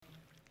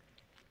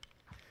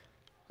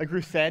Like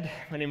Ruth said,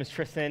 my name is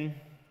Tristan.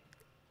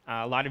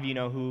 A lot of you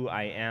know who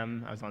I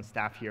am. I was on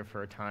staff here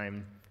for a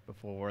time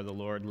before the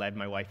Lord led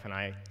my wife and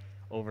I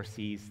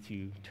overseas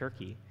to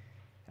Turkey.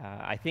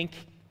 I think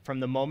from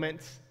the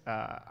moment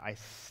I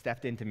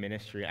stepped into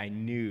ministry, I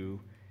knew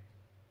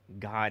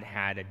God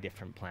had a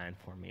different plan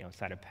for me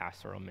outside of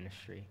pastoral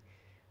ministry.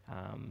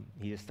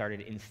 He just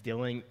started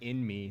instilling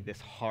in me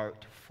this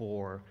heart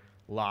for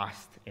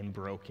lost and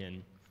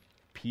broken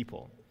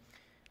people.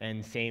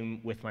 And same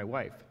with my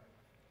wife.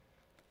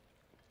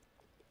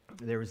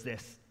 There was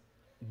this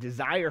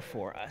desire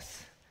for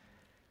us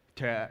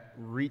to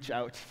reach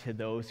out to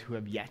those who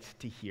have yet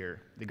to hear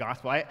the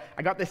gospel. I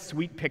got this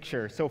sweet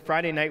picture. So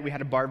Friday night, we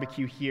had a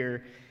barbecue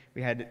here.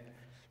 We had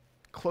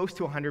close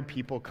to 100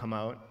 people come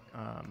out.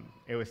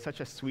 It was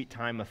such a sweet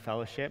time of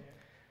fellowship.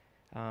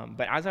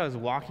 But as I was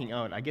walking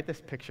out, I get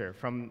this picture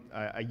from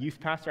a youth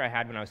pastor I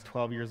had when I was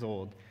 12 years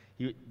old,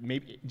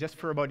 maybe just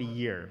for about a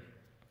year.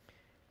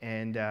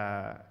 And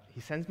he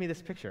sends me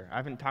this picture. I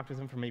haven't talked with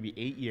him for maybe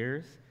 8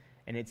 years.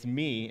 And it's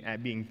me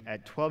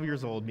at 12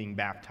 years old being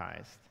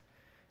baptized.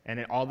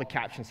 And all the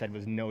caption said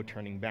was no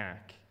turning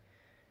back.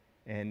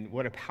 And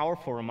what a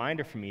powerful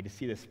reminder for me to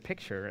see this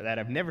picture that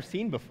I've never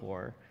seen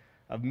before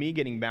of me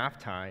getting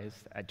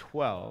baptized at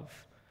 12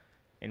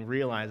 and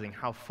realizing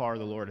how far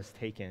the Lord has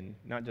taken,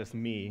 not just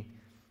me,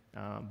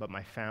 but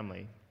my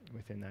family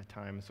within that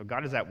time. So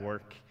God is at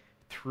work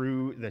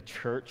through the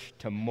church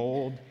to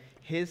mold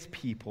his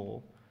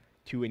people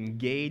to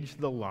engage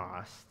the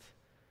lost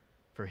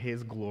for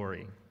his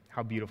glory.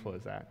 How beautiful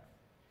is that?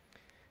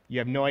 You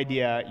have no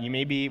idea. You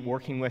may be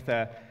working with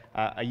a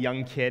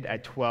young kid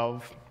at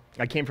 12.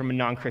 I came from a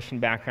non-Christian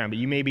background, but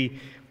you may be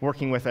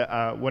working with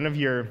one of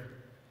your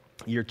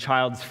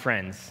child's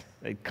friends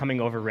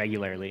coming over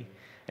regularly.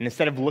 And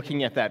instead of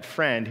looking at that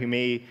friend who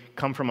may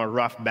come from a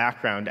rough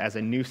background as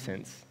a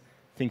nuisance,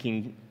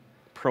 thinking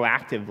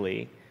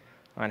proactively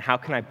on how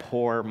can I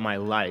pour my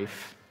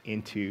life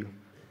into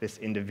this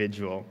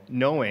individual,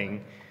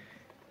 knowing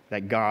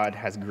that God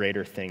has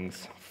greater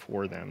things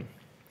for them.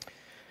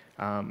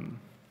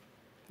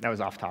 That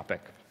was off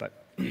topic,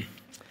 but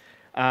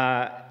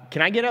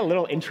can I get a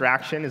little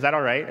interaction? Is that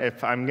all right?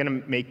 If I'm going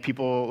to make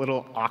people a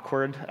little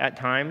awkward at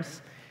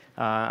times.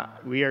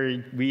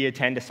 We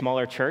attend a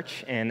smaller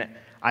church, and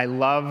I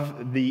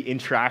love the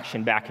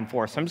interaction back and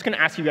forth. So I'm just going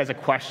to ask you guys a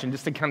question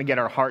just to kind of get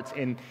our hearts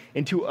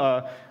into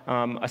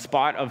a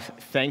spot of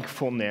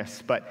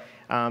thankfulness. But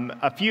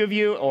a few of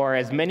you, or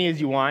as many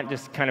as you want,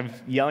 just kind of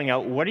yelling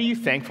out, what are you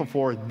thankful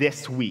for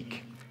this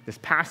week? This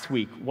past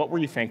week, what were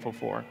you thankful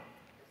for?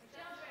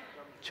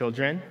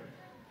 Children?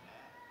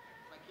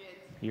 My kids.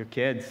 Your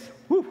kids.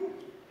 Woo.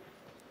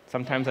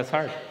 Sometimes that's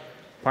hard.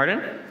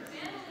 Pardon?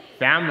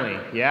 Family,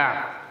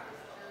 yeah.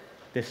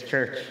 This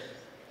church.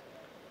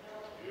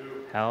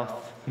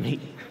 Health. Me.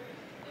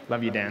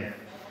 Love you, Dan.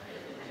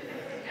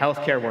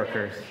 Healthcare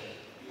workers.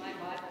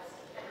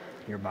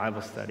 Your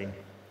Bible study.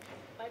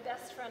 My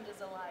best friend is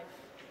alive.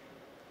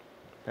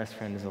 Best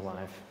friend is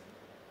alive.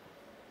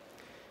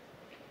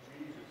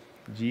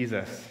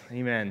 Jesus.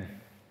 Amen.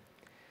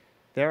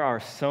 There are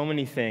so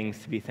many things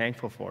to be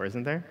thankful for,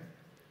 isn't there?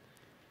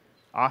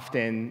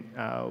 Often,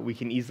 we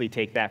can easily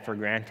take that for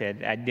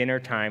granted. At dinner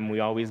time, we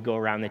always go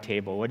around the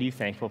table. What are you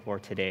thankful for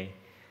today?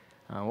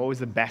 What was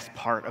the best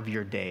part of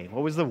your day?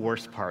 What was the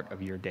worst part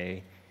of your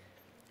day?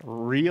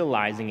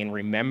 Realizing and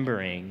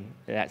remembering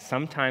that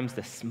sometimes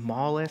the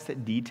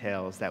smallest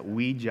details that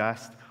we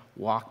just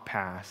walk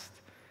past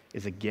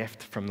is a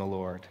gift from the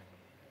Lord.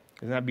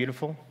 Isn't that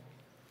beautiful?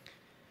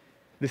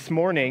 This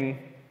morning,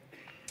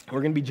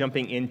 we're going to be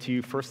jumping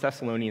into 1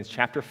 Thessalonians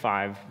chapter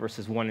 5,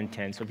 verses 1 and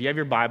 10. So if you have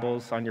your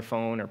Bibles on your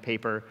phone or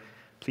paper,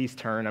 please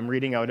turn. I'll be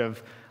reading out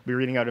of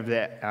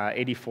the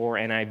 84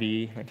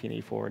 NIV,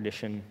 1984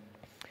 edition.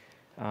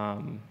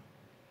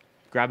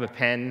 Grab a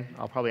pen.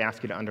 I'll probably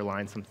ask you to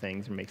underline some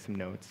things or make some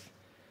notes.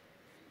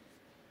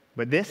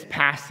 But this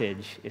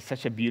passage is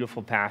such a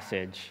beautiful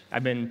passage.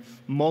 I've been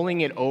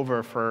mulling it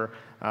over for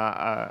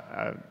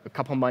a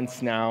couple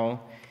months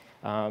now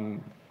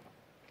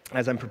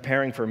as I'm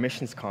preparing for a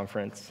missions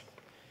conference.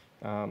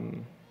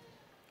 And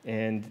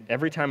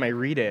every time I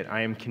read it,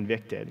 I am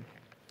convicted,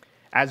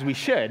 as we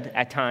should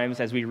at times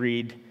as we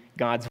read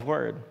God's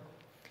word.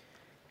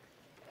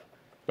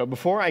 But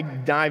before I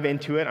dive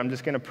into it, I'm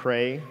just going to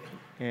pray.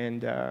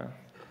 And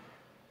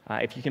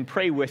if you can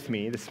pray with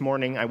me, this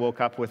morning I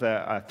woke up with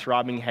a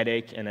throbbing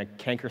headache and a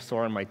canker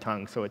sore on my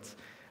tongue. So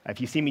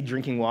if you see me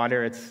drinking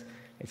water, it's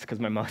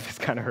because my mouth is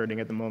kind of hurting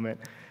at the moment.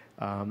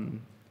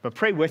 But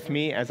pray with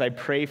me as I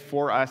pray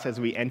for us as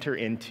we enter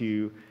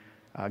into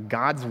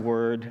God's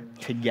word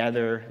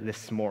together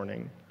this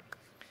morning.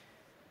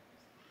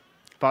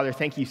 Father,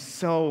 thank you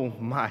so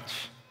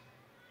much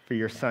for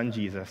your son,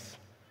 Jesus.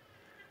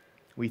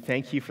 We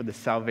thank you for the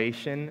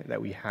salvation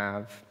that we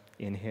have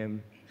in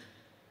him.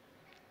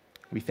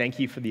 We thank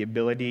you for the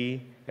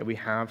ability that we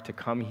have to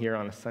come here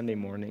on a Sunday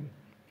morning.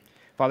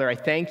 Father, I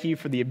thank you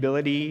for the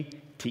ability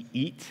to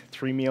eat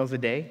 3 meals a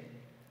day.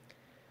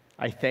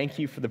 I thank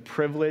you for the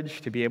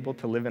privilege to be able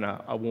to live in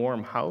a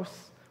warm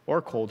house or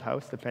a cold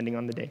house, depending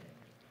on the day.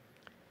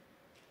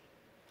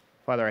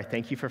 Father, I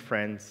thank you for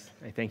friends.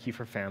 I thank you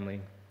for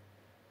family.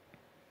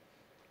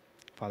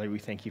 Father, we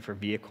thank you for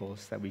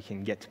vehicles that we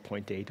can get to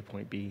point A to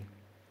point B.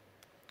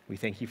 We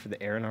thank you for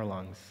the air in our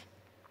lungs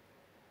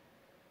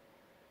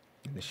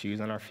and the shoes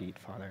on our feet,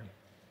 Father.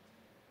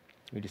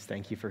 We just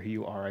thank you for who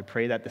you are. I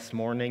pray that this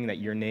morning that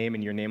your name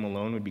and your name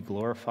alone would be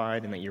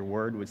glorified and that your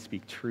word would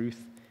speak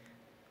truth.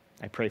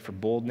 I pray for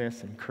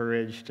boldness and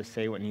courage to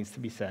say what needs to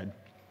be said.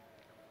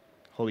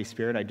 Holy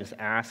Spirit, I just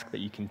ask that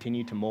you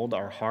continue to mold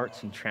our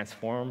hearts and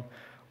transform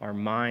our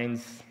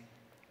minds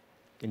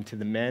into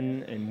the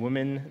men and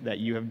women that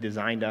you have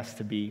designed us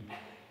to be.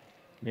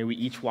 May we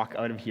each walk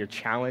out of here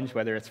challenged,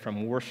 whether it's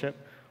from worship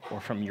or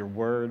from your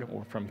word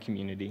or from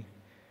community.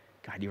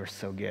 God, you are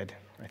so good.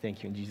 I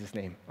thank you in Jesus'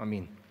 name.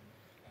 Amen.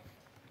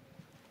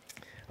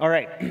 All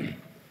right.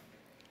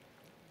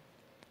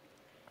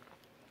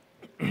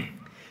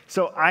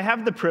 So I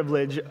have the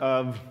privilege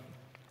of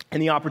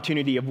and the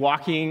opportunity of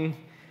walking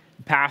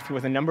the path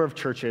with a number of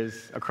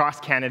churches across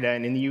Canada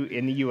and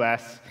in the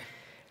U.S.,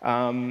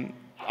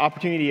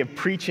 opportunity of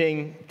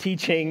preaching,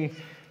 teaching,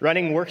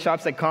 running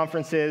workshops at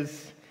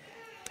conferences.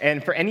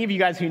 And for any of you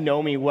guys who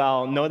know me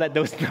well, know that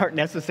those aren't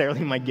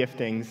necessarily my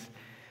giftings.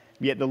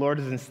 Yet the Lord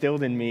has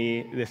instilled in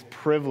me this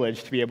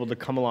privilege to be able to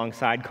come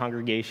alongside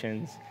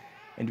congregations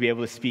and to be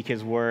able to speak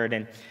his word.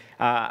 And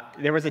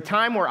there was a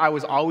time where I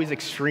was always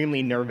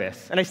extremely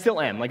nervous, and I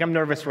still am. Like, I'm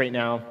nervous right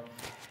now.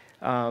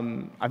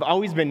 I've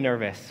always been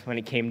nervous when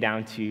it came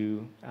down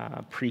to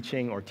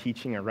preaching or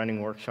teaching or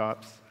running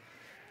workshops.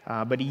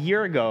 But a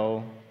year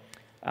ago,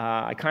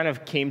 I kind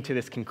of came to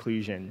this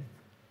conclusion,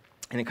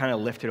 and it kind of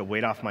lifted a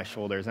weight off my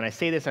shoulders. And I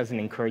say this as an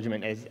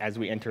encouragement as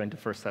we enter into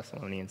 1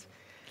 Thessalonians.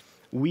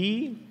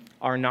 We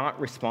are not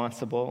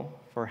responsible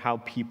for how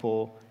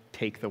people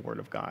take the word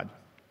of God.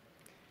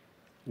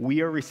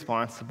 We are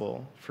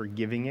responsible for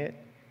giving it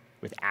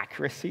with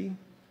accuracy,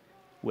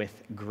 with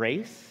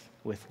grace,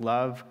 with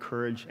love,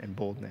 courage, and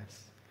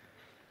boldness.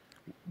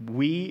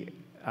 We,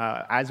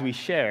 as we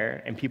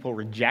share and people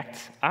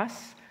reject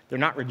us, they're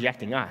not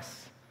rejecting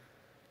us.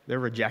 They're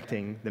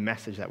rejecting the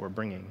message that we're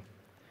bringing.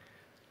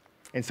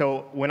 And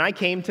so when I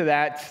came to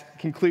that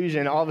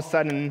conclusion, all of a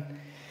sudden,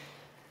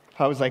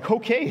 I was like,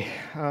 okay,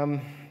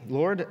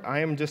 Lord, I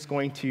am just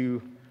going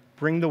to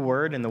bring the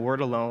word and the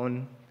word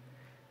alone,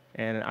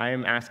 and I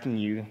am asking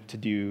you to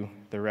do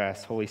the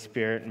rest. Holy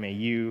Spirit, may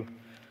you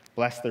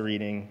bless the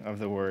reading of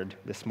the word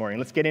this morning.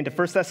 Let's get into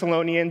 1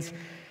 Thessalonians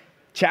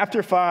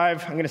chapter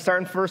 5. I'm going to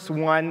start in verse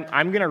 1.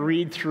 I'm going to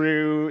read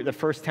through the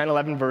first 10,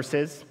 11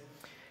 verses,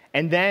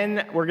 and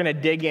then we're going to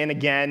dig in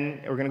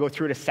again. We're going to go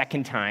through it a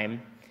second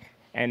time,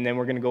 and then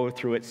we're going to go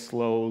through it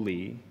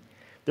slowly.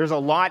 There's a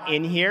lot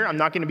in here. I'm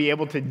not going to be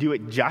able to do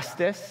it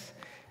justice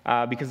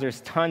because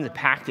there's tons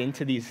packed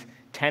into these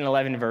 10,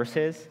 11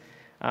 verses.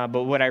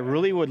 But what I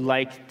really would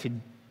like to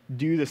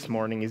do this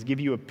morning is give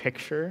you a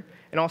picture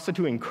and also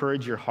to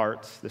encourage your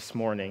hearts this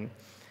morning.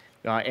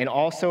 And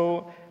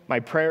also,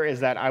 my prayer is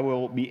that I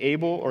will be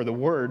able, or the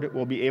word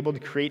will be able to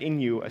create in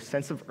you a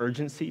sense of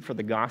urgency for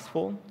the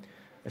gospel,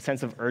 a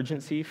sense of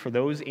urgency for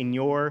those in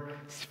your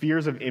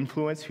spheres of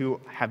influence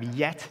who have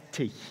yet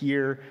to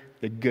hear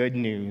the good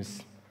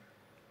news.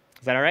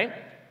 Is that all right?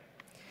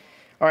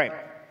 All right.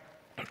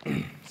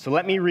 So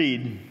let me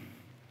read.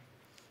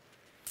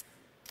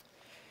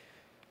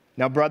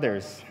 Now,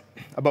 brothers,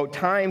 about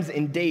times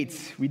and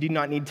dates we do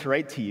not need to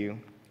write to you,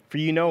 for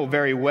you know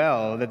very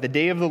well that the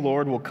day of the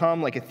Lord will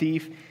come like a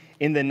thief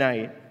in the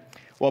night.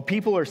 While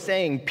people are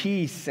saying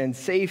peace and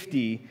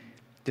safety,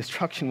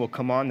 destruction will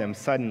come on them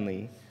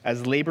suddenly,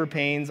 as labor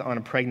pains on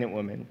a pregnant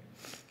woman,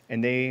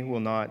 and they will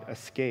not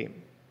escape.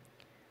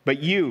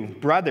 But you,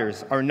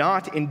 brothers, are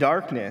not in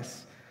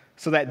darkness,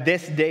 so that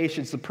this day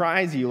should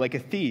surprise you like a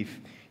thief.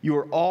 You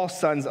are all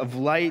sons of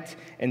light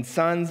and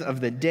sons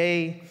of the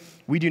day.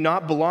 We do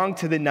not belong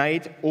to the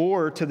night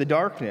or to the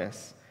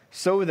darkness.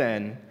 So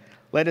then,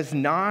 let us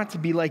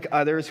not be like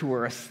others who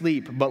are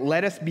asleep, but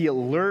let us be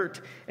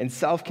alert and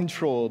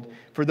self-controlled.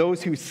 For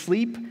those who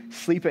sleep,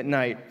 sleep at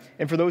night,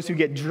 and for those who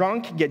get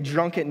drunk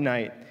at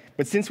night.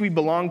 But since we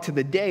belong to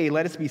the day,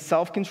 let us be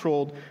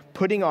self-controlled,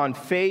 putting on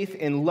faith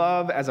and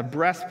love as a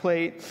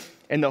breastplate,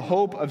 and the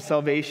hope of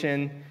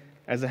salvation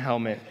as a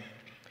helmet.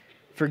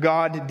 For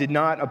God did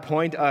not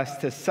appoint us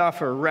to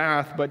suffer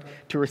wrath, but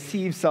to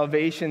receive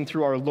salvation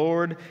through our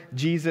Lord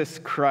Jesus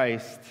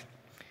Christ.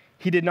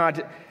 He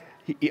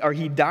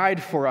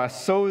died for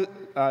us so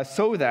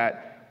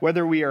that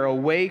whether we are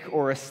awake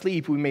or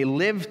asleep, we may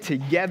live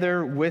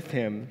together with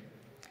him.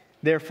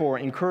 Therefore,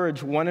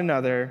 encourage one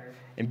another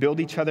and build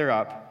each other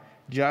up,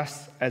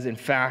 just as in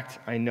fact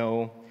I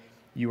know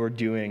you are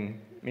doing.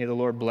 May the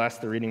Lord bless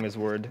the reading of his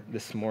word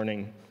this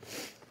morning.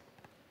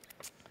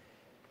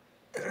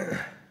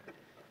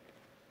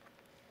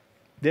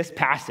 This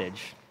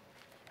passage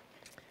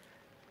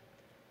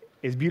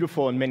is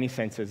beautiful in many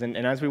senses, and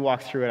as we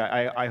walk through it,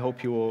 I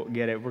hope you will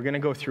get it. We're going to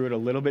go through it a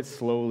little bit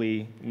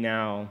slowly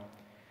now.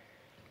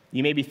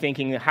 You may be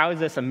thinking, how is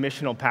this a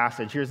missional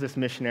passage? Here's this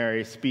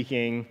missionary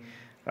speaking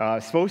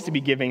Supposed to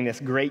be giving this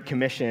Great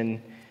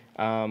Commission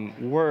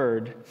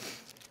word.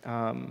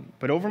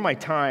 But over my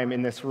time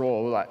in this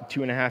role,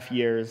 2.5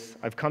 years,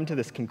 I've come to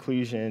this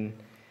conclusion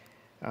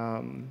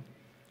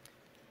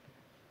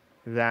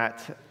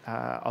that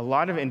a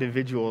lot of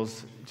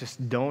individuals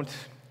just don't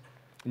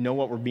know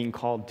what we're being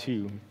called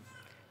to.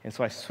 And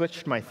so I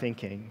switched my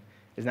thinking,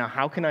 is now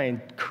how can I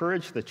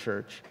encourage the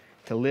church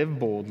to live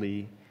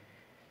boldly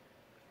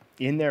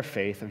in their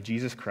faith of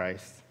Jesus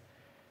Christ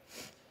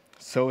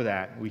so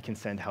that we can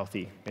send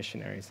healthy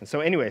missionaries. And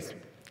so anyways,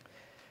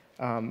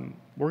 we're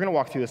going to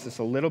walk through this just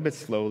a little bit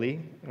slowly.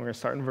 We're going to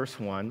start in verse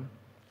 1.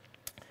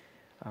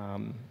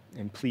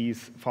 And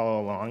please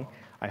follow along.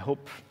 I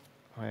hope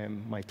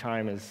my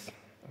time is,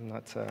 I'm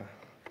not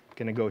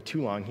going to go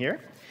too long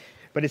here.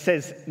 But it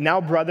says, "Now,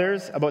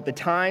 brothers, about the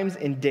times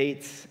and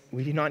dates,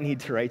 we do not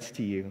need to write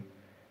to you,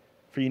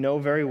 for you know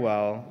very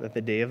well that the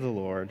day of the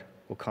Lord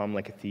will come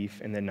like a thief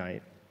in the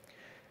night."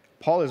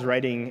 Paul is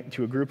writing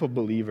to a group of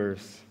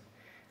believers.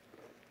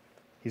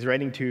 He's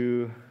writing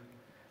to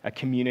a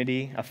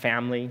community, a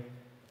family,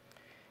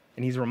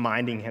 and he's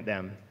reminding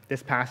them.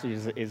 This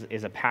passage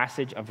is a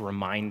passage of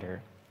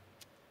reminder.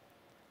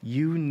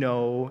 You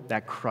know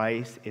that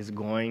Christ is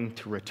going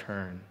to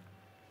return.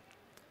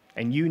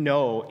 And you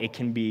know it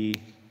can be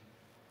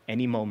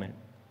any moment.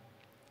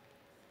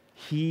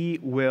 He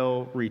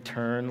will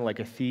return like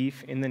a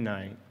thief in the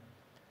night.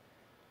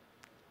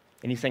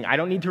 And he's saying, I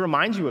don't need to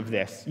remind you of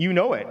this. You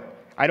know it.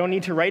 I don't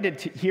need to write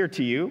it here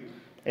to you.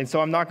 And so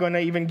I'm not going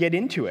to even get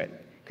into it.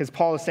 Because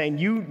Paul is saying,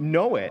 you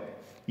know it.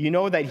 You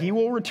know that he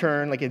will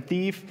return like a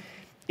thief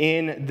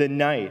in the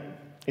night.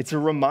 It's a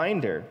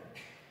reminder.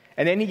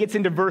 And then he gets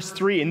into verse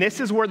 3, and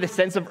this is where the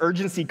sense of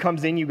urgency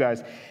comes in, you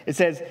guys. It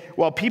says,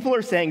 while people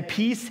are saying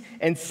peace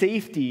and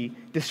safety,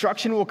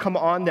 destruction will come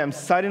on them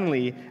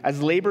suddenly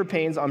as labor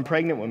pains on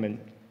pregnant women,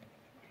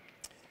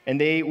 and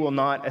they will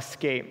not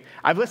escape.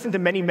 I've listened to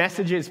many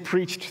messages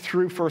preached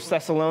through 1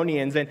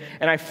 Thessalonians, and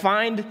I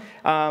find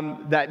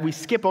that we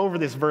skip over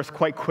this verse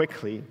quite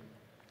quickly.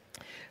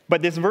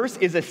 But this verse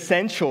is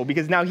essential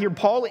because now here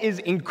Paul is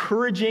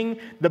encouraging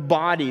the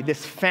body,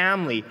 this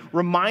family,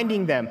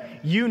 reminding them,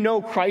 you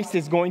know Christ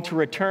is going to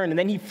return. And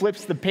then he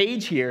flips the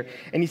page here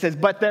and he says,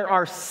 but there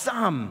are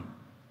some.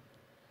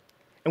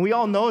 And we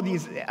all know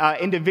these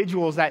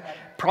individuals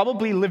that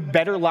probably live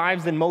better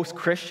lives than most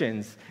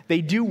Christians.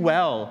 They do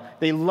well.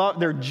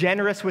 They're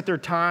generous with their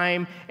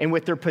time and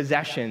with their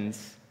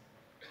possessions.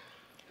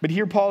 But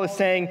here Paul is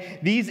saying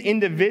these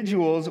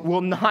individuals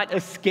will not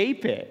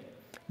escape it.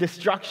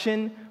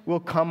 Destruction will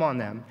come on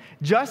them.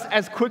 Just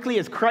as quickly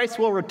as Christ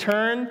will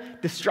return,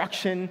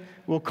 destruction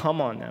will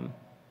come on them.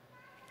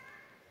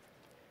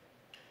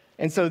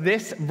 And so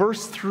this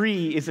verse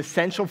 3 is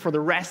essential for the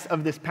rest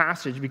of this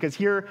passage because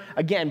here,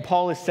 again,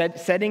 Paul is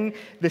setting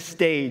the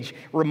stage,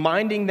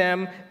 reminding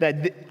them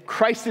that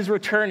Christ is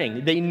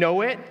returning. They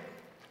know it,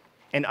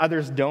 and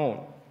others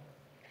don't.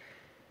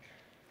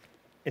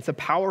 It's a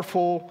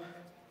powerful,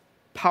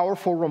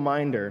 powerful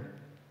reminder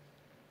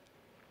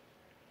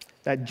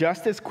that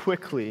just as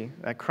quickly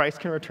that Christ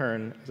can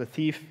return as a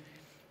thief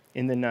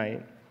in the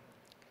night,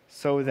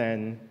 so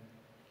then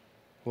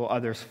will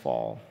others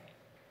fall.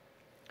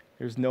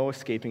 There's no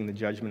escaping the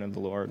judgment of the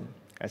Lord.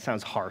 That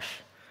sounds harsh.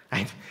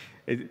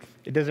 It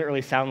doesn't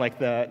really sound like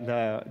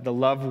the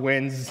love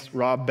wins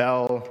Rob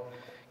Bell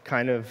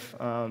kind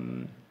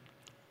of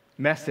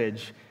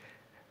message,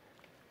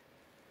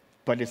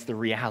 but it's the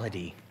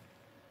reality.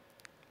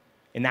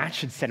 And that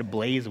should set a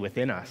blaze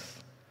within us,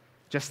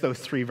 just those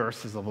 3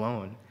 verses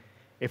alone.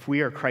 If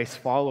we are Christ's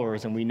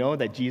followers and we know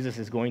that Jesus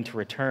is going to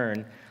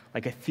return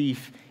like a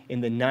thief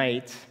in the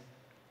night,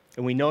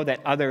 and we know that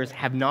others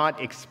have not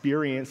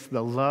experienced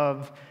the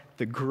love,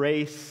 the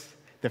grace,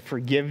 the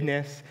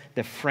forgiveness,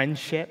 the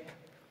friendship,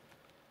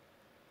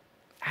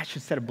 that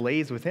should set a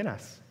blaze within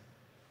us,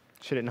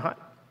 should it not?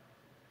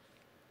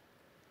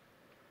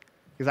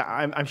 Because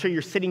I'm sure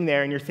you're sitting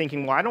there and you're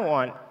thinking, well, I don't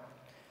want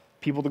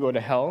people to go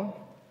to hell.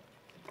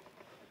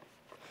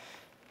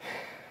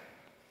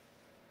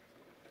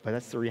 But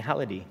that's the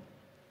reality.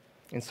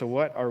 And so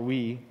what are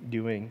we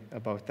doing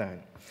about that?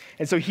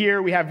 And so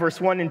here we have verse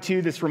 1 and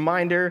 2, this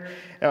reminder.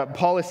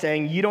 Paul is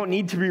saying, you don't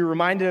need to be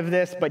reminded of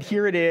this, but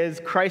here it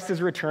is. Christ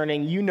is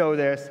returning. You know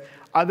this.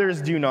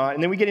 Others do not.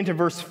 And then we get into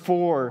verse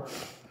 4.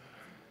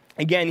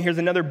 Again, here's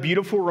another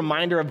beautiful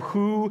reminder of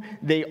who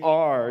they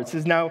are. It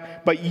says, now,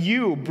 but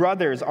you,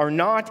 brothers, are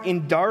not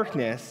in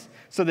darkness,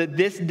 so that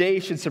this day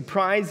should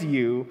surprise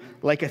you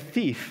like a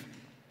thief.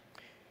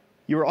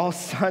 You are all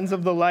sons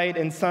of the light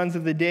and sons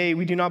of the day.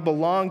 We do not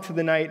belong to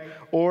the night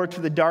or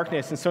to the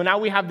darkness. And so now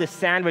we have this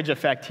sandwich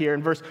effect here.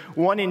 In verse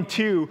 1 and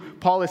 2,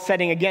 Paul is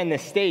setting again the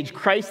stage.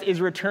 Christ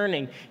is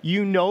returning.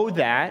 You know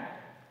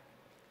that.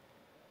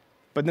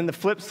 But then the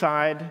flip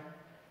side,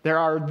 there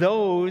are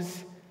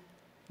those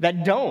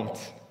that don't.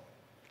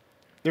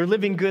 They're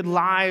living good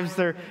lives.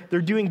 They're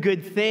doing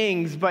good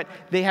things, but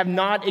they have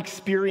not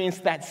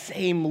experienced that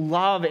same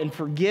love and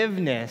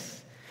forgiveness.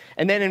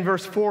 And then in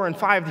verse 4 and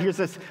 5,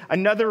 here's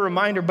another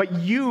reminder, but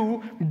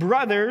you,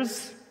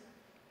 brothers,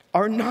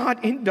 are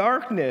not in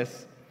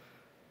darkness.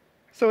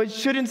 So it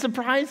shouldn't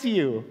surprise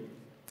you.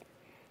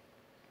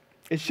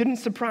 It shouldn't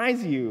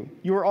surprise you.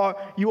 You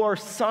are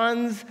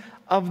sons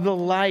of the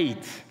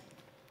light.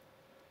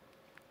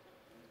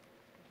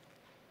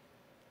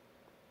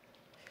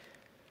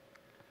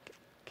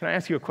 Can I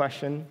ask you a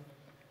question?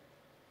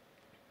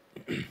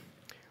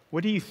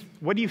 What do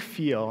you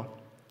feel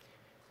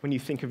when you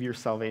think of your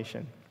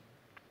salvation?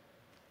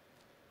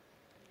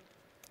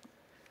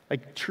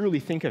 Like, truly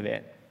think of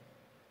it.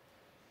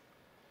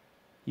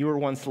 You were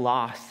once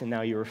lost, and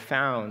now you were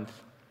found.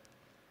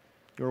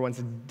 You were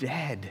once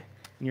dead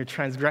in your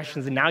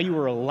transgressions, and now you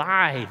are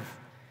alive.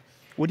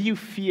 What do you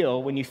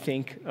feel when you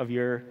think of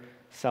your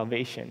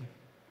salvation?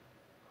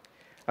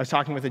 I was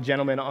talking with a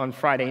gentleman on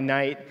Friday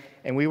night,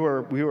 and we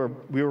were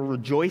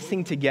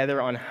rejoicing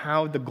together on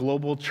how the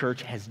global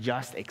church has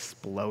just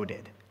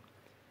exploded,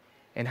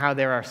 and how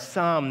there are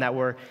some that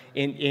were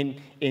in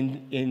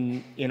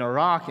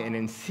Iraq and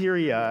in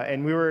Syria,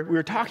 and we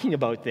were talking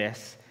about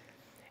this,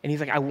 and he's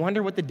like, I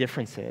wonder what the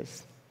difference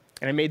is.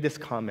 And I made this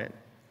comment.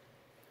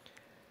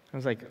 I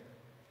was like,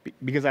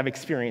 because I've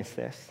experienced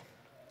this.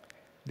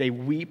 They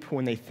weep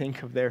when they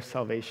think of their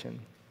salvation.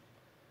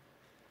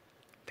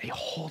 They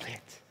hold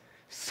it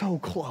so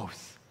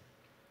close.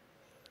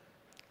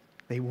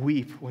 They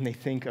weep when they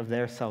think of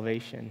their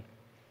salvation.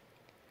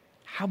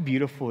 How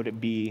beautiful would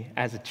it be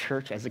as a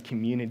church, as a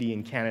community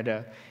in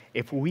Canada,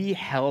 if we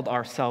held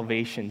our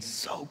salvation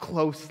so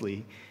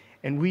closely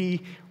and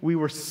we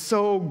were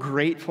so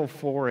grateful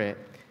for it,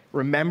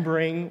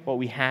 remembering what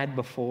we had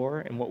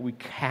before and what we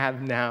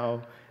have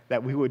now,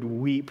 that we would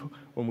weep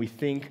when we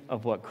think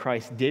of what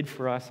Christ did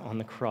for us on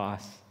the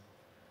cross.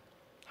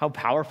 How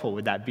powerful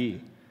would that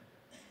be?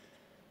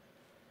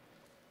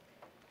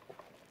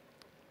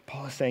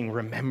 Paul is saying,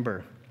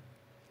 remember.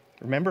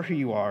 Remember who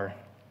you are.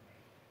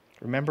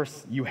 Remember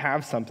you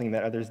have something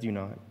that others do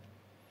not.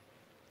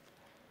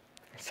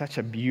 Such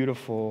a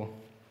beautiful,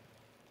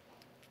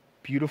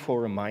 beautiful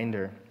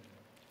reminder.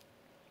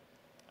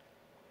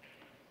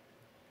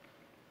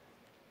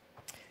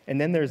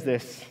 And then there's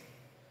this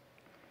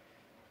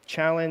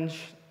challenge.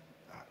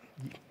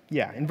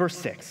 In verse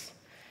 6.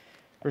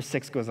 Verse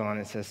 6 goes on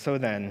and says, so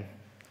then,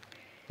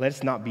 let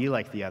us not be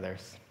like the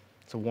others.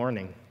 It's a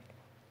warning.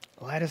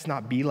 Let us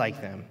not be like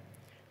them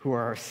who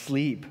are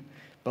asleep,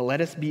 but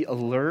let us be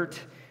alert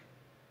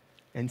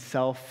and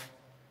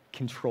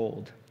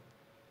self-controlled.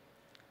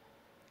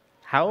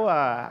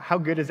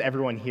 How good is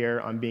everyone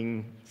here on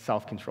being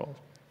self-controlled?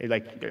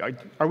 Like,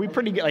 are we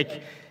pretty good?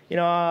 Like,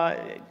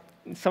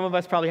 some of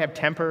us probably have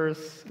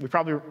tempers. We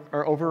probably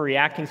are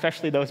overreacting,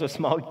 especially those with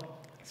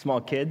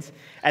small kids.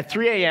 At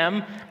 3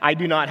 a.m., I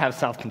do not have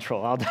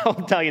self-control. I'll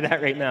tell you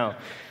that right now.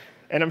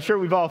 And I'm sure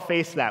we've all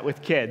faced that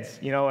with kids,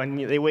 and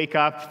they wake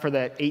up for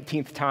the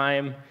 18th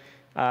time.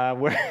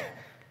 Where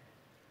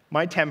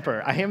my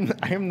temper, I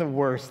am the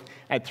worst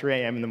at 3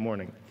 a.m. in the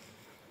morning.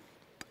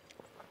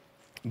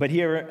 But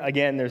here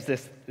again, there's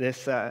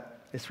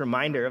this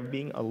reminder of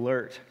being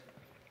alert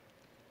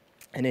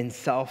and in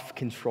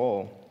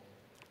self-control.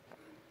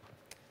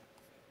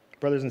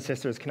 Brothers and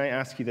sisters, can I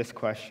ask you this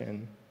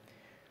question?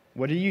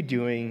 What are you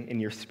doing in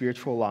your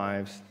spiritual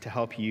lives to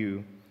help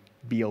you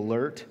be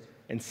alert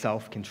and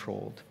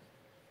self-controlled?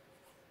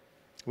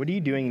 What are you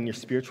doing in your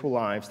spiritual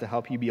lives to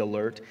help you be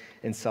alert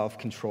and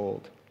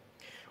self-controlled?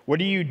 What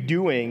are you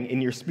doing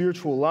in your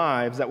spiritual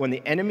lives that when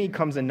the enemy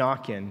comes a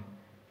knocking,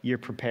 you're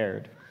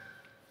prepared?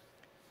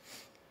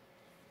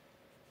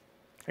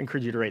 I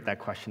encourage you to write that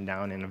question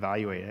down and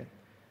evaluate it.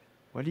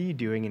 What are you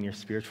doing in your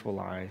spiritual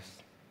lives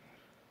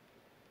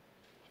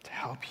to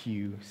help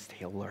you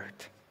stay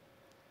alert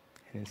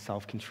and in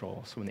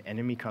self-control so when the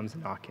enemy comes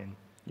knocking,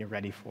 you're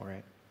ready for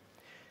it?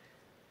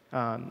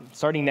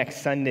 Starting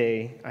next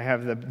Sunday, I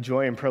have the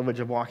joy and privilege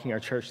of walking our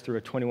church through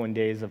a 21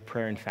 days of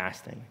prayer and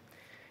fasting.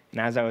 And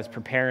as I was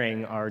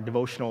preparing our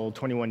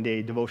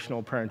 21-day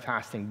devotional prayer and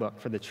fasting book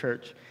for the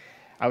church,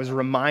 I was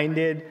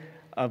reminded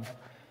of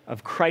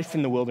Christ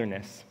in the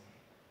wilderness.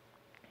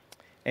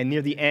 And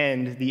near the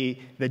end,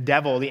 the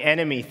devil, the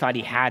enemy, thought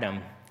he had him.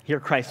 Here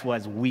Christ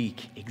was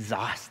weak,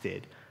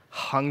 exhausted,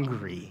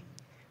 hungry,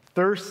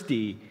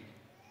 thirsty.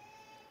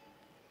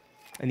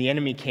 And the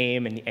enemy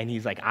came, and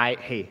he's like, I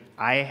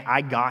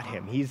got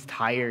him. He's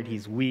tired,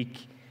 he's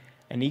weak.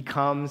 And he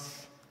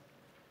comes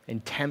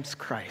and tempts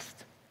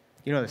Christ.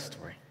 You know the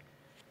story.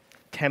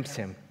 Tempts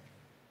him.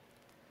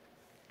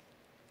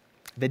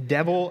 The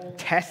devil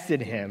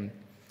tested him,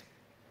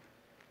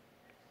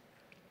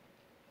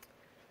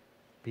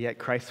 but yet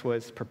Christ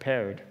was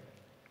prepared.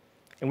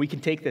 And we can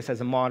take this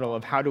as a model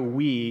of how do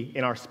we,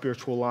 in our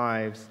spiritual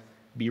lives,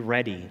 be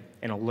ready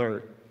and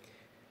alert.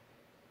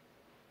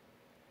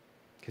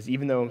 Because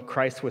even though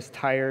Christ was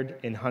tired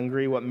and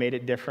hungry, what made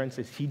it different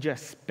is he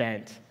just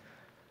spent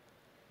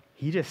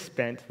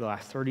the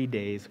last 30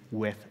 days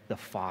with the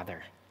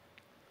Father.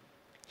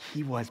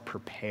 He was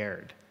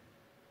prepared.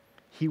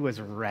 He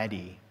was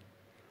ready.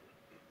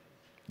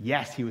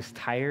 Yes, he was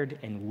tired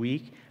and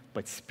weak,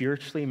 but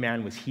spiritually,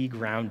 man, was he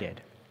grounded.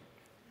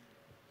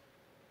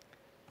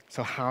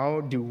 So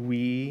how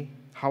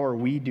are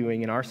we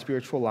doing in our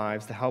spiritual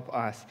lives to help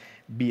us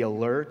be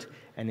alert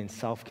and in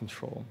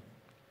self-control?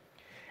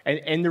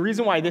 And the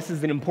reason why this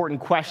is an important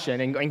question,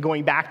 and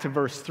going back to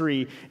verse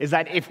 3, is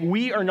that if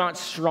we are not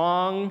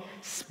strong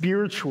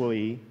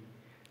spiritually,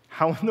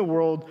 how in the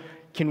world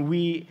can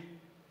we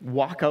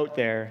walk out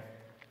there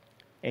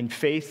and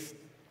face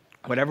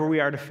whatever we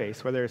are to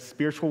face, whether it's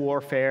spiritual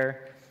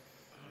warfare?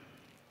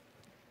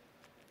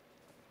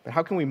 But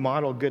how can we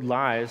model good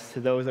lives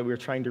to those that we're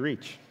trying to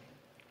reach?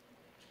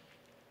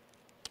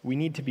 We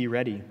need to be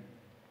ready,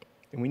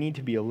 and we need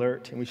to be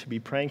alert, and we should be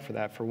praying for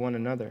that for one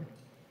another.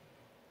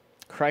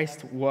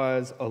 Christ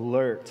was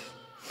alert.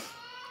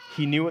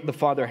 He knew what the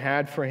Father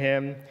had for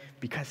him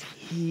because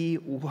he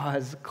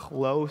was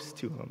close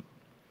to him.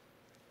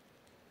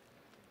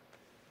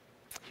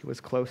 He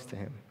was close to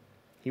him.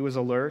 He was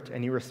alert,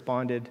 and he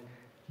responded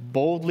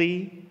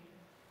boldly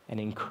and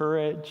in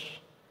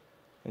courage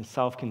and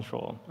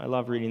self-control. I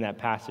love reading that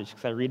passage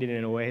because I read it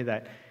in a way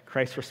that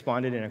Christ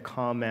responded in a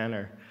calm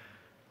manner.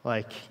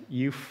 Like,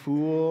 you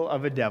fool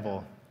of a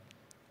devil.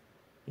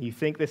 You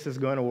think this is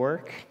going to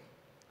work?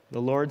 The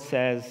Lord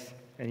says,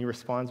 and he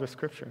responds with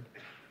Scripture.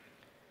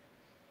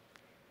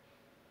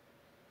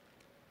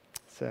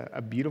 It's a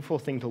beautiful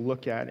thing to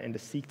look at and to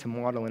seek to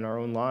model in our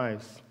own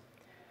lives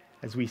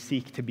as we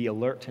seek to be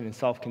alert and in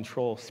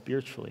self-control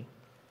spiritually.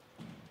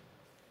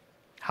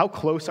 How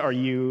close are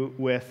you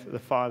with the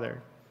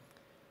Father?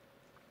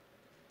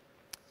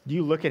 Do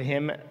you look at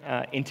him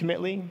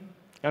intimately?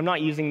 I'm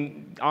not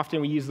often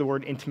we use the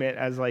word intimate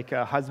as like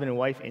a husband and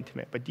wife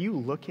intimate, but do you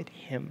look at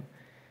him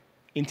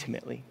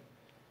intimately?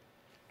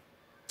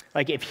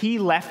 Like if he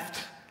left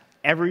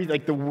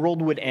the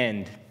world would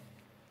end.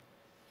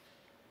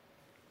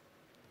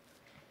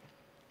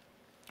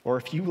 Or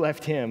if you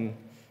left him,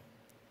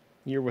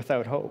 you're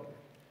without hope.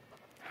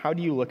 How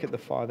do you look at the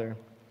Father?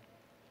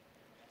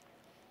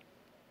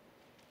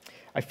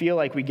 I feel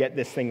like we get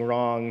this thing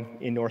wrong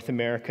in North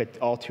America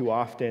all too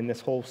often,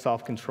 this whole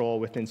self-control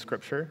within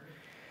Scripture.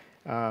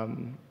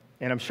 And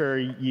I'm sure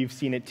you've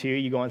seen it too.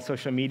 You go on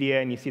social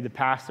media and you see the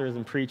pastors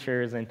and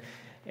preachers and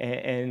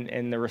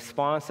the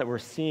response that we're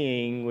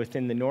seeing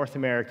within the North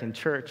American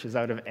church is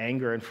out of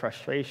anger and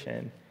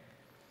frustration.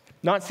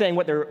 Not saying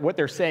what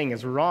they're saying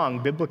is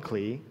wrong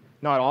biblically.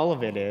 Not all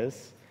of it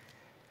is.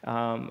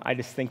 I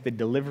just think the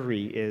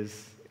delivery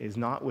is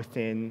not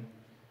within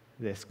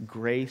this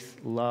grace,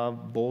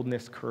 love,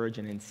 boldness, courage,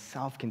 and in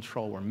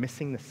self-control. We're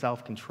missing the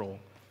self-control.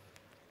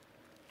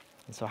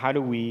 And so how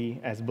do we,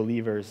 as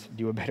believers,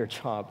 do a better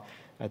job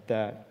at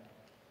that?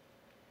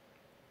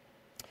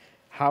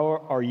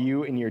 How are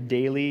you in your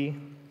daily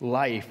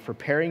life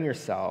preparing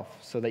yourself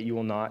so that you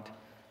will not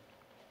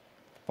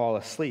fall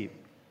asleep?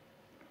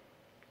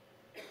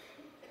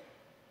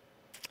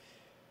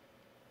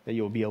 That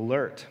you'll be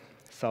alert,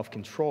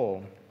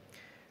 self-control.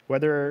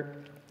 Whether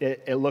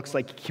it looks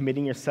like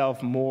committing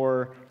yourself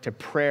more to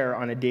prayer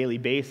on a daily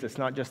basis,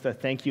 not just a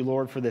thank you,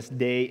 Lord, for this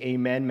day,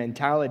 amen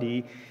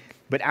mentality,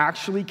 but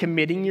actually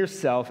committing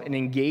yourself and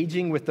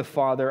engaging with the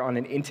Father on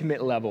an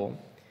intimate level.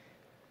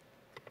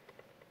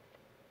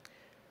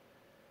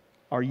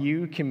 Are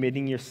you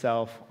committing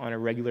yourself on a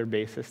regular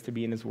basis to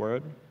be in His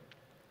Word?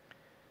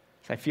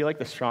 So I feel like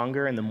the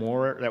stronger and the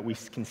more that we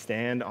can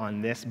stand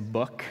on this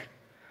book,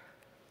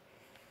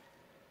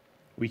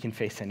 we can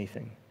face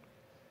anything.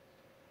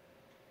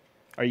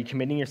 Are you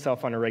committing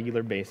yourself on a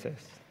regular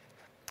basis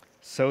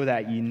so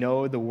that you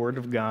know the Word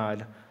of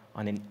God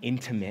on an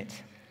intimate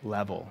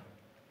level?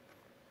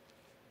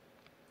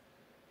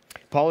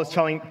 Paul is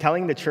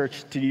telling the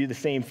church to do the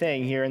same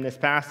thing here in this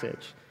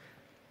passage.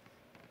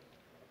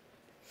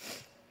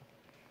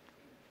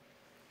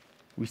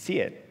 We see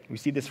it. We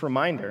see this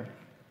reminder.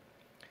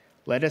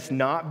 Let us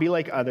not be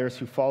like others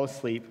who fall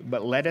asleep,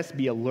 but let us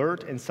be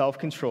alert and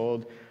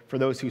self-controlled. For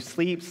those who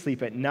sleep,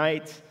 sleep at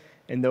night,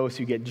 and those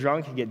who get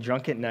drunk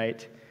at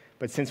night.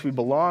 But since we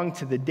belong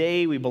to the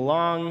day, we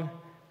belong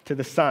to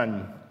the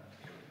sun.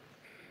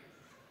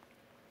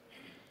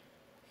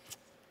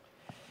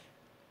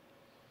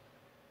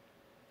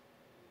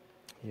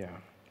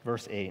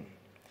 Verse 8.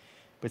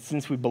 But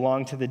since we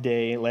belong to the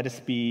day, let us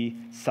be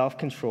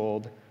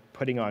self-controlled,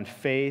 putting on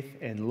faith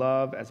and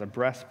love as a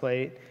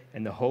breastplate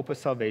and the hope of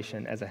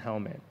salvation as a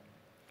helmet.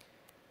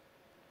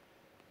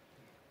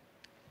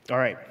 All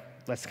right,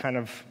 let's kind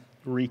of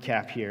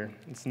recap here.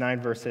 It's 9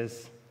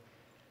 verses.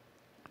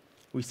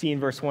 We see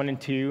in verse 1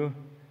 and 2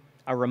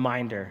 a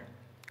reminder.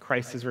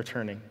 Christ is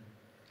returning.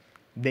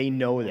 They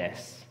know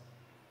this.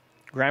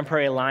 Grand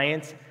Prairie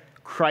Alliance,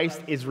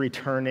 Christ is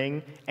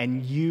returning,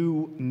 and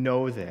you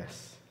know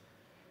this.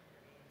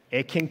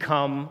 It can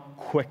come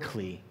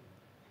quickly.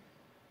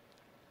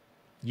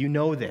 You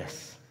know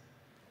this.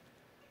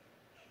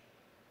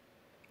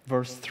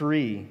 Verse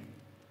 3.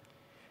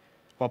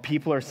 While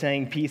people are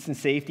saying peace and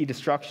safety,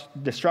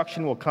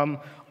 destruction will come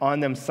on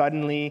them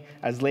suddenly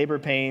as labor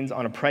pains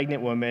on a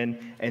pregnant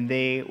woman, and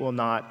they will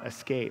not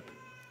escape.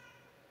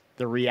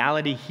 The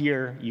reality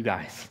here, you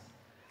guys,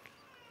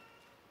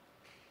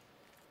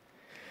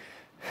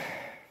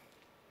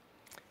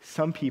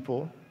 some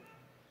people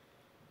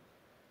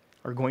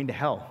are going to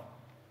hell.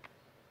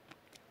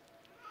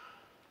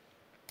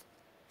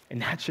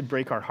 And that should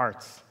break our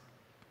hearts.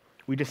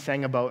 We just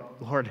sang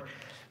about, Lord,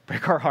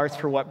 break our hearts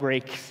for what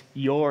breaks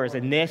yours.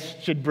 And this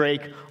should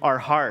break our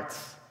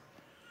hearts.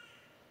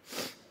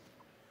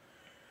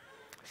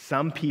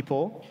 Some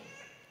people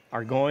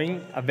are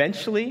going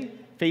eventually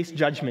face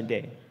judgment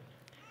day.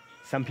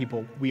 Some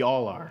people, we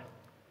all are.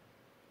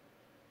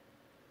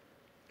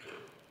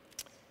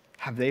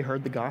 Have they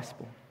heard the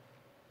gospel?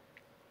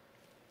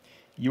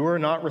 You are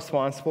not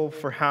responsible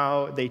for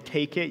how they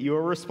take it. You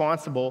are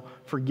responsible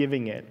for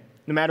giving it.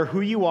 No matter who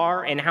you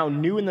are and how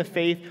new in the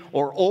faith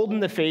or old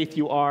in the faith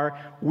you are,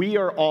 we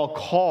are all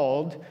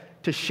called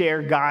to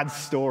share God's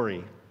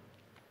story.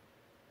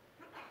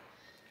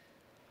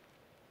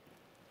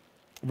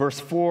 Verse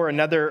 4,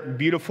 another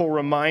beautiful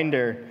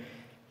reminder.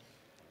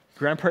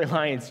 Grand Prairie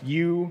Alliance,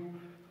 you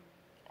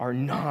are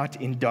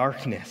not in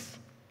darkness.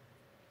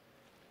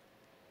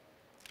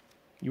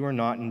 You are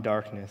not in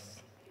darkness.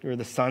 You are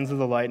the sons of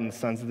the light and the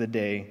sons of the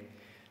day.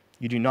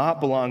 You do not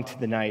belong to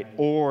the night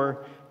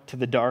or to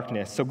the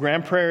darkness. So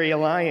Grand Prairie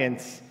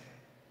Alliance,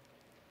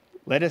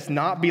 let us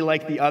not be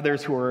like the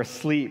others who are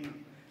asleep.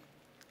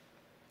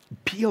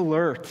 Be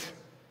alert.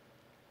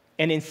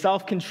 And in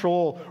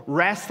self-control,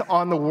 rest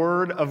on the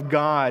word of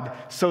God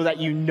so that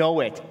you know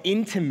it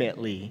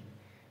intimately.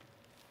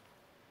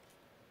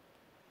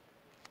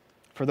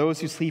 For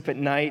those who sleep at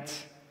night,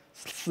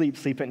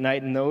 sleep at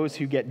night, and those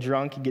who get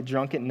drunk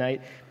at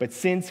night. But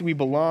since we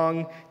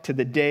belong to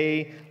the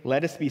day,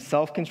 let us be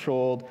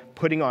self-controlled,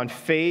 putting on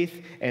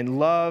faith and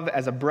love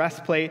as a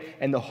breastplate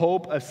and the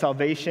hope of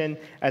salvation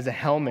as a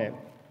helmet.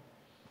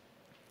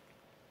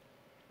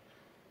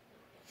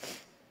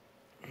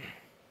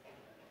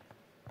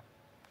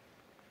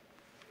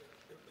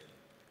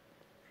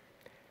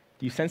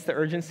 Do you sense the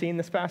urgency in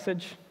this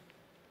passage?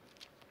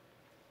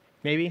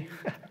 Maybe?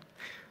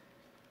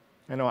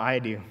 I know I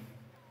do.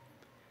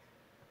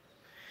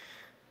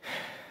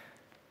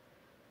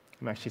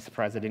 I'm actually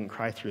surprised I didn't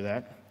cry through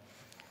that.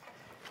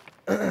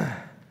 I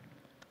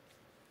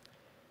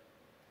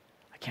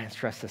can't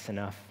stress this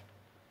enough.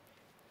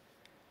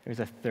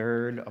 There's a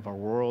third of our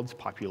world's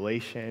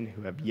population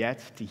who have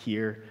yet to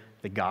hear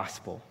the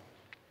gospel.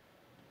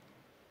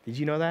 Did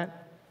you know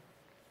that?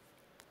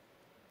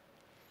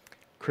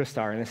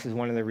 Christar, and this is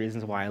one of the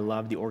reasons why I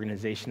love the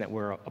organization that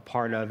we're a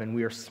part of, and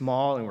we are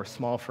small, and we're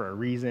small for a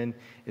reason,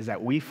 is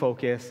that we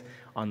focus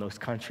on those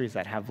countries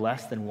that have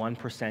less than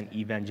 1%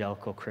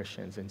 evangelical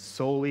Christians, and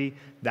solely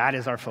that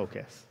is our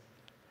focus.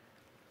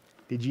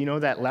 Did you know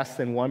that less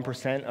than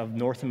 1% of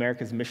North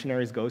America's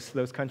missionaries goes to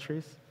those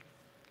countries?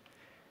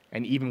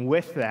 And even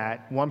with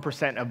that,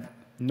 1% of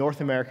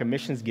North America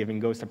missions giving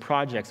goes to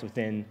projects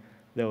within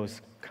those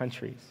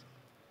countries.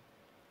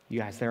 You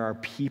guys, there are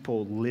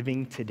people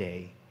living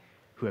today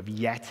who have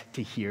yet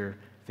to hear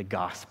the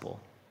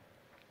gospel.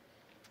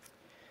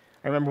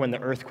 I remember when the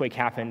earthquake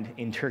happened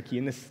in Turkey,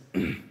 and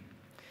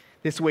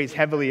this weighs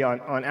heavily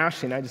on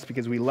Ashley and I just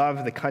because we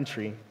love the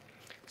country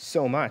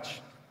so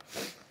much.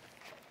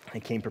 I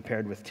came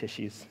prepared with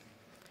tissues.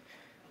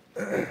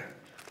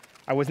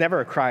 I was never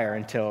a crier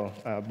until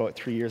about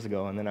 3 years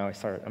ago, and then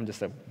I'm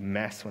just a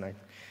mess when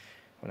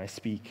I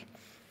speak.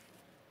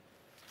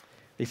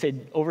 They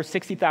said over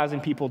 60,000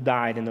 people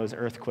died in those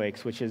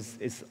earthquakes, which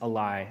is a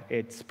lie.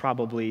 It's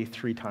probably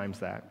 3 times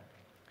that.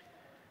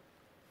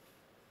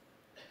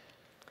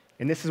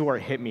 And this is where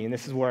it hit me, and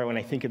this is where, when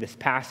I think of this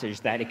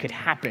passage, that it could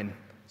happen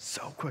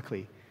so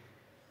quickly,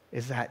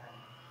 is that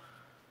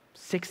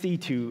 60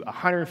 to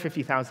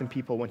 150,000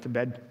 people went to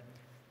bed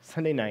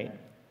Sunday night.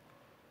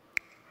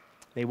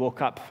 They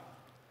woke up.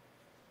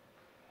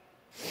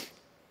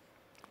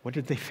 What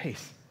did they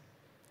face?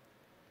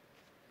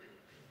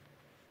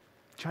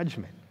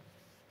 Judgment.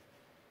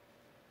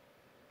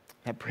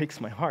 That breaks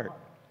my heart.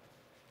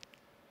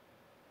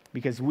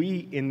 Because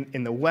we,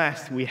 in the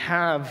West, we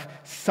have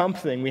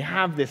something, we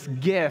have this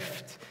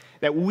gift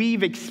that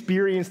we've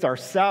experienced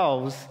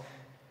ourselves,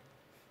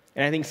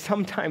 and I think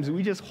sometimes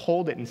we just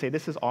hold it and say,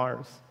 this is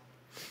ours.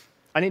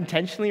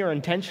 Unintentionally or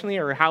intentionally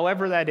or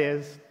however that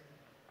is.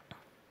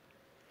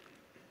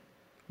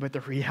 But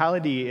the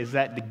reality is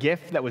that the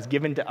gift that was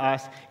given to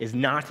us is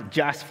not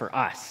just for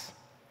us.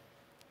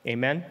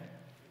 Amen?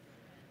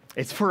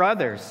 It's for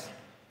others.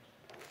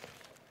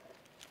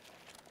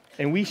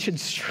 And we should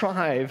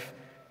strive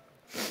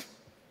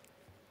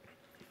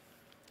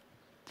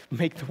to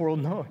make the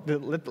world know,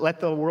 let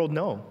the world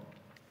know.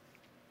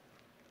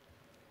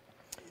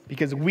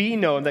 Because we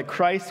know that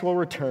Christ will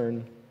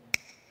return,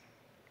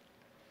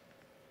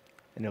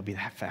 and it'll be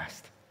that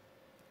fast.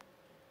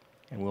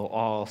 And we'll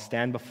all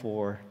stand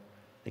before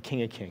the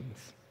King of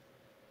Kings,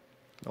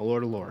 the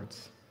Lord of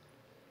Lords.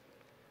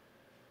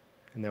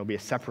 And there'll be a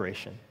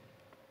separation.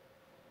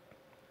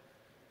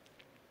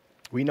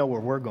 We know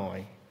where we're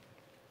going,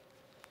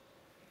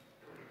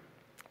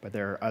 but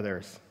there are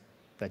others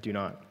that do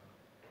not.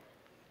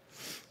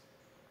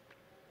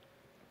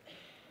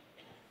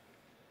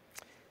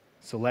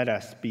 So let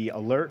us be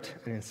alert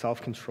and in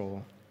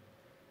self-control.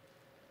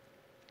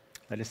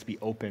 Let us be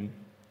open.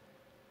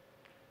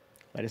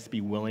 Let us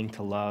be willing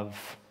to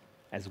love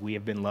as we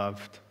have been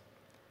loved.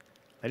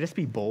 Let us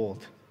be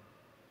bold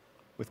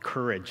with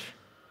courage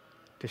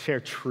to share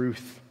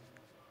truth,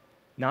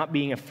 not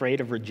being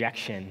afraid of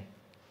rejection.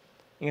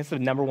 I think that's the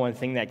number one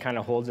thing that kind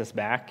of holds us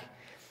back.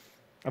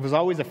 I was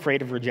always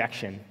afraid of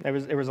rejection. There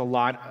was a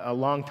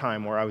long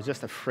time where I was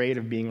just afraid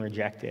of being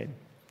rejected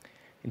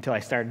until I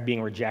started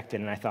being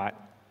rejected, and I thought,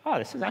 oh,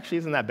 this actually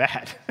isn't that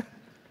bad.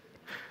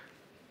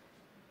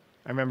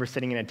 I remember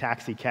sitting in a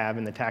taxi cab,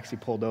 and the taxi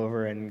pulled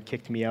over and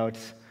kicked me out,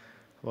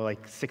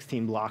 like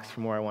 16 blocks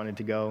from where I wanted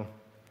to go.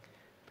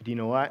 But you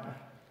know what?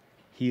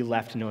 He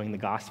left knowing the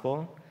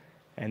gospel,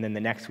 and then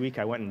the next week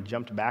I went and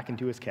jumped back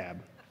into his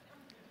cab.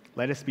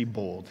 Let us be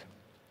bold.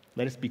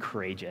 Let us be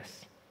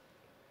courageous.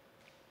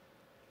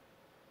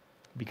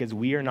 Because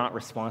we are not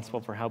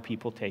responsible for how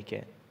people take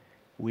it.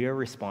 We are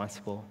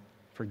responsible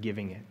for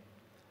giving it,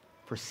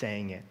 for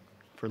saying it,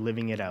 for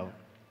living it out.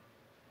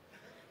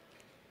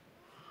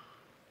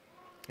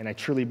 And I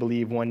truly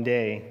believe one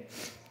day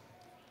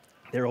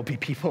there will be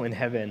people in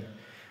heaven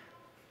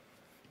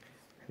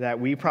that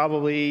we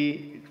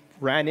probably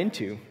ran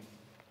into.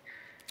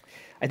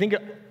 I think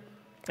of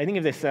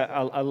this, I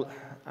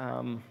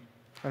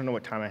don't know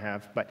what time I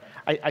have, but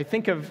I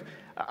think of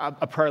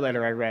a prayer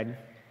letter I read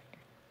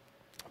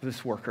of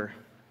this worker.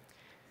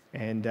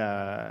 And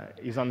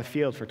he was on the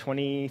field for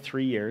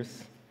 23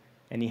 years,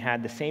 and he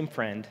had the same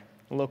friend,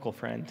 a local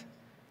friend,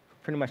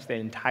 pretty much the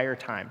entire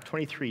time,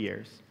 23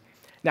 years.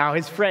 Now,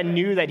 his friend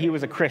knew that he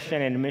was a Christian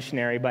and a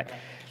missionary, but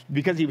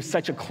because he was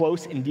such a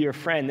close and dear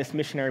friend, this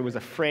missionary was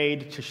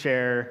afraid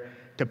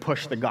to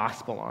push the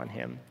gospel on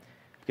him,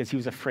 because he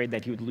was afraid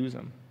that he would lose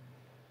him.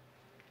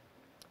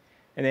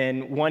 And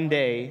then one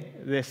day,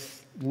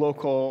 this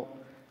local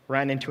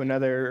ran into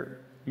another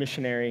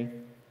missionary.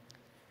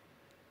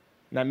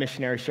 That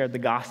missionary shared the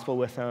gospel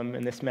with him,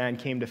 and this man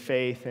came to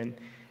faith, and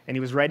he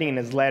was writing in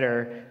his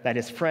letter that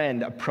his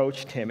friend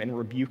approached him and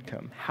rebuked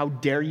him. How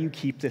dare you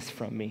keep this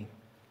from me?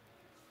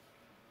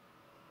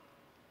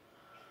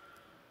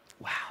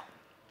 Wow.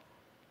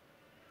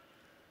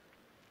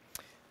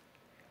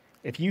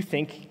 If you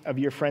think of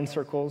your friend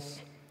circles,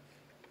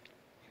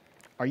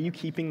 are you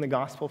keeping the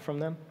gospel from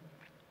them?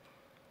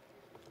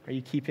 Are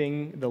you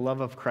keeping the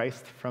love of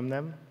Christ from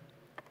them?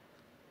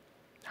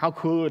 How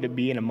cool would it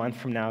be in a month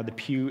from now,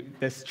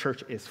 this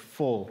church is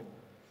full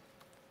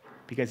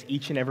because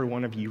each and every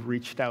one of you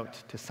reached out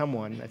to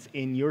someone that's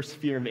in your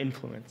sphere of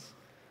influence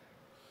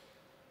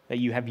that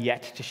you have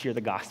yet to share the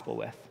gospel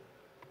with.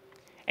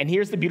 And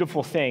here's the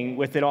beautiful thing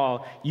with it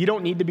all. You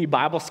don't need to be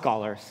Bible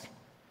scholars.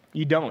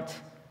 You don't.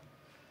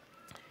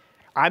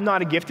 I'm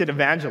not a gifted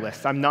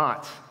evangelist. I'm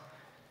not.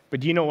 But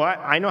do you know what?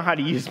 I know how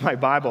to use my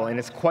Bible, and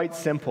it's quite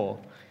simple.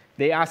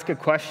 They ask a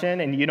question,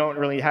 and you don't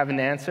really have an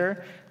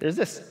answer. There's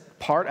this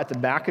part at the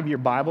back of your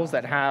Bibles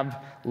that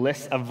have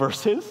lists of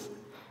verses.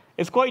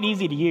 It's quite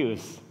easy to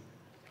use.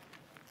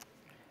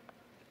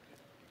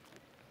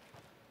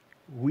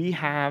 We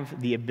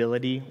have the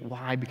ability.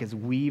 Why? Because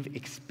we've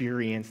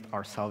experienced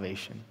our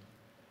salvation.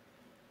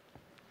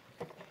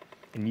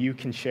 And you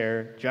can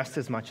share just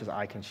as much as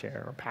I can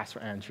share, or Pastor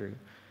Andrew,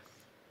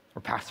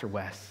 or Pastor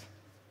Wes,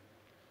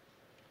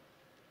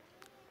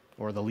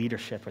 or the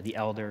leadership, or the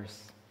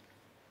elders.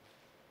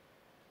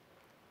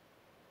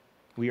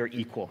 We are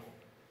equal.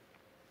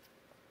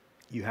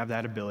 You have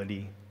that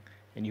ability,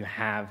 and you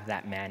have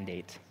that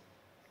mandate.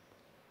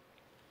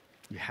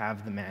 You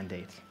have the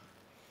mandate.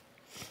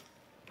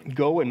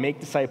 Go and make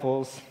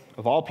disciples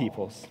of all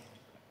peoples.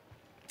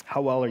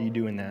 How well are you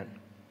doing that?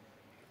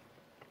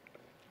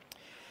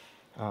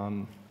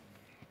 How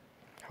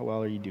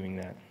well are you doing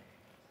that?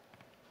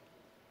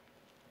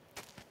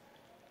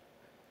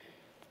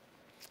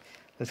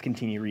 Let's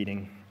continue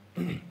reading.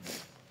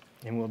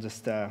 And we'll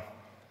just,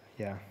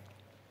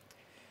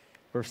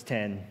 Verse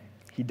 10.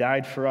 He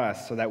died for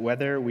us, so that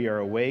whether we are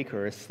awake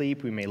or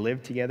asleep, we may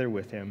live together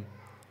with him.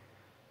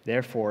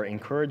 Therefore,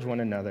 encourage one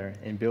another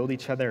and build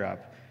each other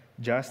up,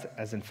 just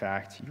as in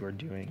fact you are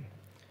doing.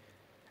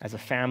 As a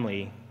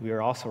family, we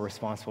are also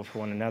responsible for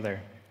one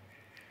another.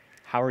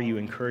 How are you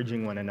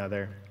encouraging one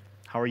another?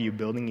 How are you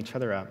building each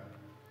other up?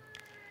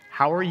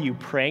 How are you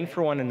praying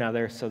for one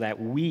another so that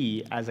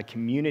we, as a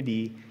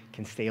community,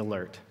 can stay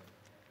alert?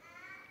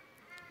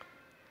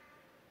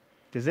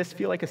 Does this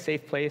feel like a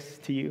safe place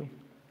to you?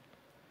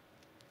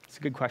 It's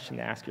a good question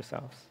to ask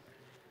yourselves.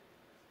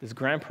 Does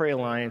Grand Prairie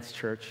Alliance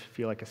Church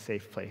feel like a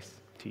safe place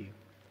to you?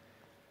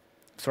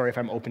 Sorry if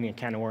I'm opening a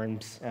can of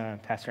worms,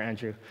 Pastor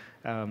Andrew.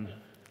 But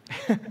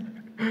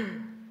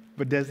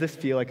does this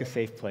feel like a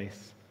safe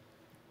place?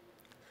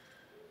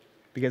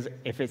 Because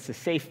if it's a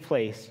safe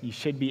place, you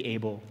should be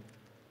able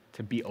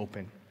to be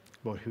open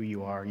about who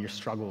you are, your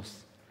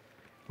struggles.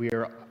 We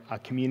are a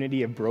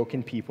community of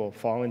broken people,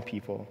 fallen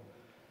people.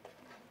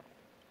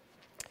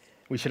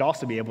 We should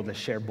also be able to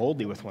share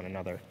boldly with one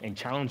another and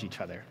challenge each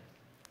other.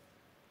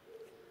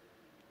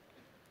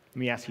 Let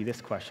me ask you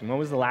this question. When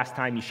was the last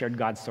time you shared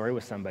God's story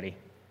with somebody?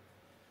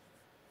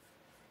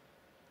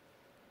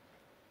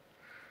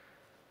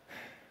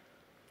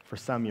 For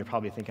some, you're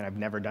probably thinking, I've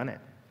never done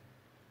it.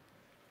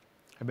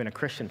 I've been a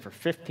Christian for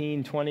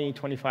 15, 20,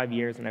 25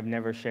 years, and I've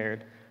never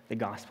shared the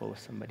gospel with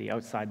somebody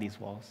outside these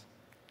walls.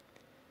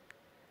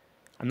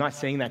 I'm not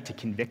saying that to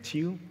convict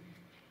you.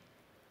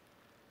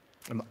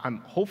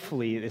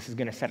 Hopefully this is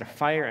going to set a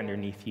fire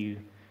underneath you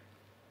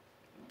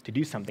to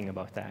do something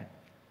about that.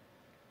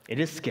 It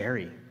is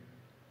scary.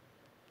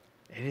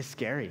 It is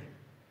scary.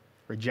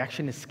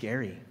 Rejection is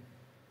scary.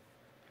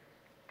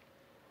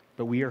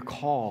 But we are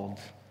called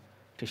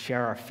to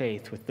share our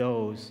faith with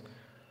those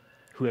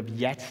who have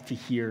yet to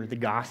hear the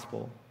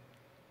gospel.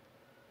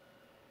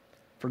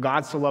 For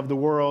God so loved the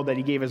world that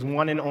he gave his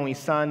one and only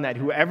Son, that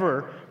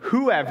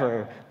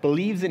whoever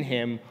believes in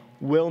him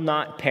will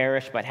not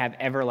perish but have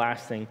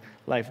everlasting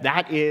life.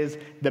 That is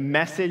the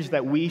message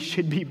that we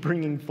should be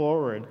bringing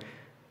forward.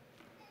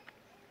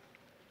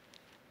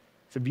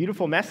 It's a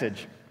beautiful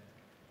message.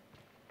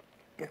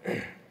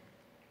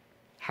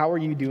 How are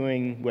you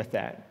doing with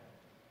that?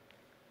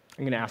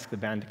 I'm going to ask the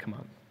band to come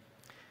up,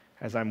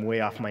 as I'm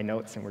way off my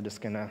notes, and we're just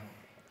going to...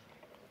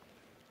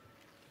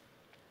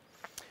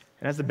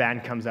 And as the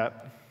band comes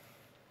up,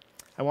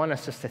 I want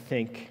us just to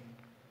think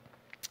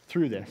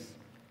through this.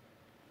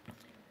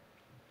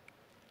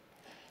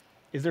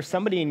 Is there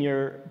somebody in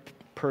your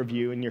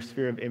purview, in your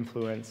sphere of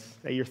influence,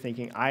 that you're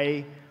thinking,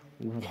 I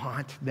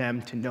want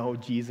them to know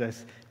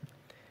Jesus?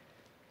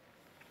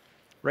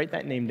 Write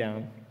that name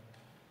down.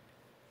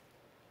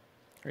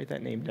 Write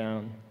that name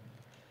down.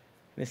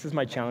 This is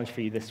my challenge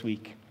for you this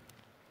week.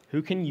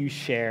 Who can you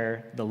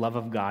share the love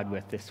of God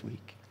with this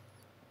week?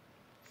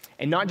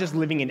 And not just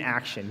living in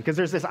action, because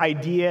there's this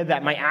idea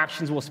that my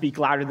actions will speak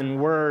louder than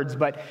words,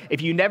 but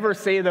if you never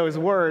say those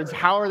words,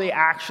 how are they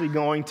actually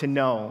going to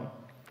know?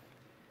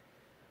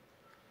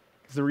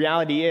 Because the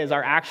reality is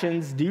our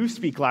actions do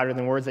speak louder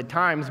than words at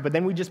times, but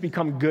then we just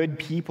become good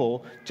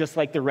people just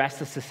like the rest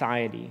of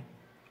society.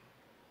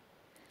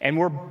 And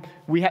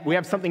we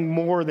have something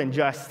more than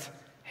just,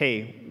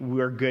 hey,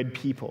 we're good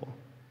people,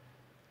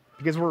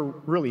 because we're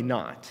really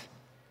not.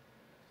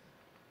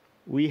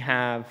 We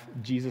have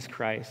Jesus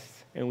Christ,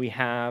 and we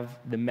have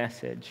the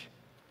message.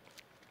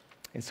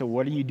 And so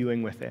what are you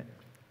doing with it?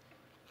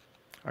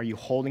 Are you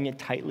holding it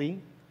tightly,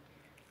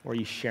 or are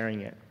you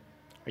sharing it?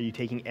 Are you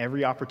taking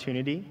every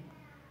opportunity?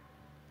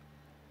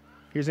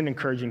 Here's an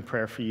encouraging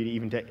prayer for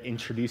you to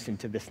introduce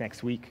into this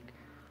next week,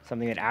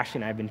 something that Ashley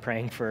and I have been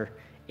praying for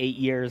 8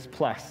 years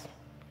plus.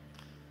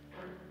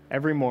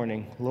 Every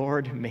morning,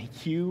 Lord, may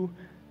you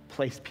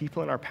place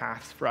people in our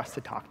paths for us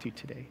to talk to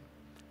today,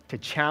 to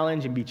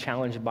challenge and be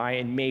challenged by,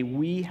 and may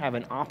we have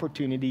an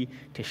opportunity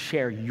to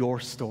share your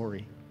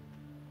story.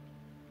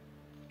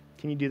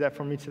 Can you do that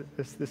for me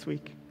this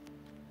week?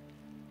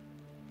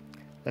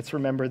 Let's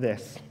remember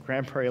this.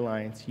 Grand Prairie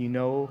Alliance, you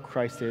know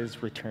Christ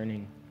is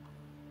returning.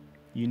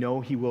 You know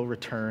he will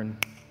return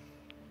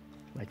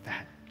like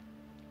that.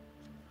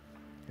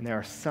 And there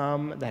are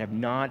some that have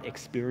not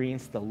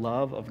experienced the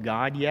love of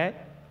God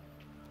yet,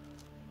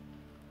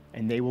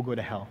 and they will go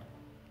to hell.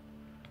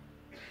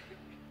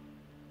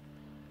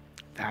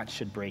 That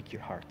should break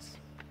your hearts.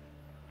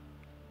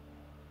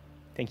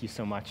 Thank you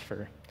so much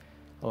for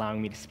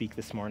allowing me to speak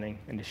this morning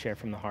and to share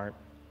from the heart.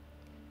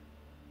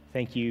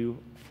 Thank you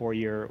for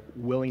your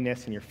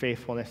willingness and your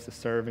faithfulness to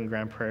serve in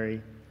Grand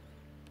Prairie.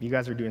 You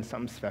guys are doing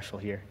something special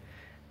here.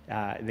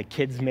 The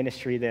kids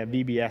ministry, the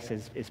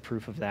VBS, is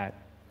proof of that.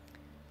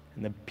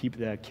 And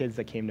the kids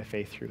that came to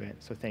faith through it.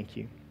 So thank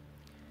you.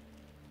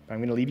 I'm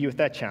going to leave you with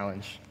that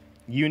challenge.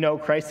 You know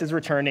Christ is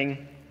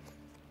returning.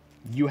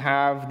 You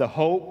have the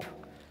hope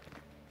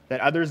that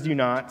others do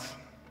not.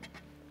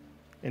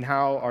 And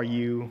how are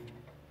you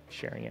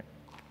sharing it?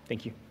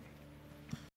 Thank you.